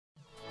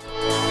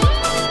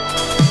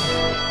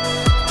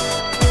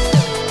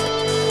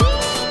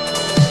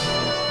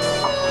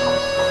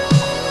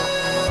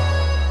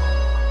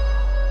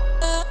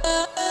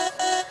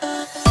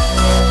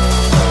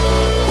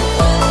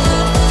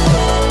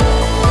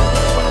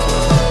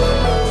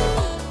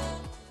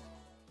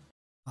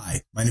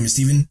my name is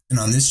Steven, and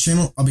on this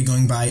channel, I'll be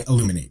going by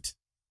Illuminate.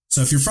 So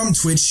if you're from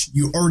Twitch,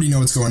 you already know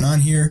what's going on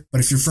here, but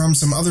if you're from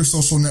some other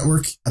social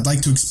network, I'd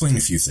like to explain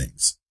a few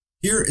things.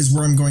 Here is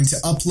where I'm going to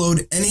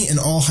upload any and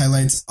all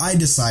highlights I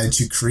decide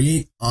to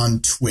create on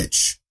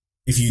Twitch.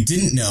 If you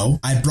didn't know,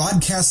 I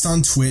broadcast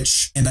on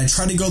Twitch, and I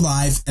try to go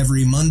live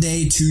every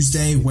Monday,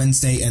 Tuesday,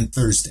 Wednesday, and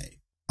Thursday.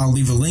 I'll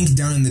leave a link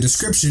down in the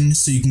description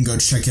so you can go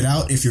check it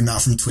out if you're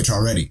not from Twitch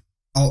already.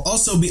 I'll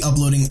also be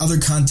uploading other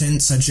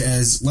content such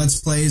as Let's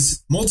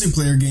Plays,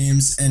 multiplayer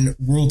games, and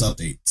world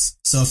updates.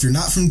 So if you're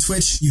not from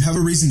Twitch, you have a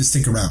reason to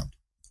stick around.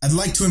 I'd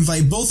like to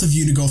invite both of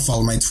you to go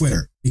follow my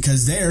Twitter,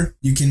 because there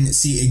you can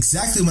see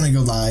exactly when I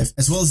go live,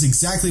 as well as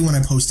exactly when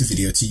I post a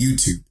video to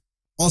YouTube.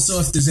 Also,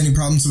 if there's any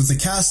problems with the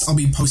cast, I'll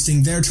be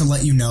posting there to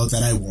let you know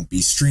that I won't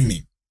be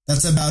streaming.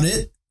 That's about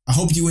it. I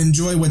hope you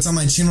enjoy what's on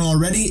my channel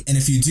already, and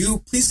if you do,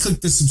 please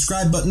click the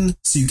subscribe button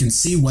so you can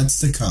see what's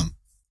to come.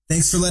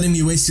 Thanks for letting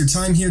me waste your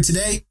time here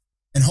today,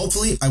 and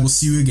hopefully I will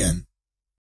see you again.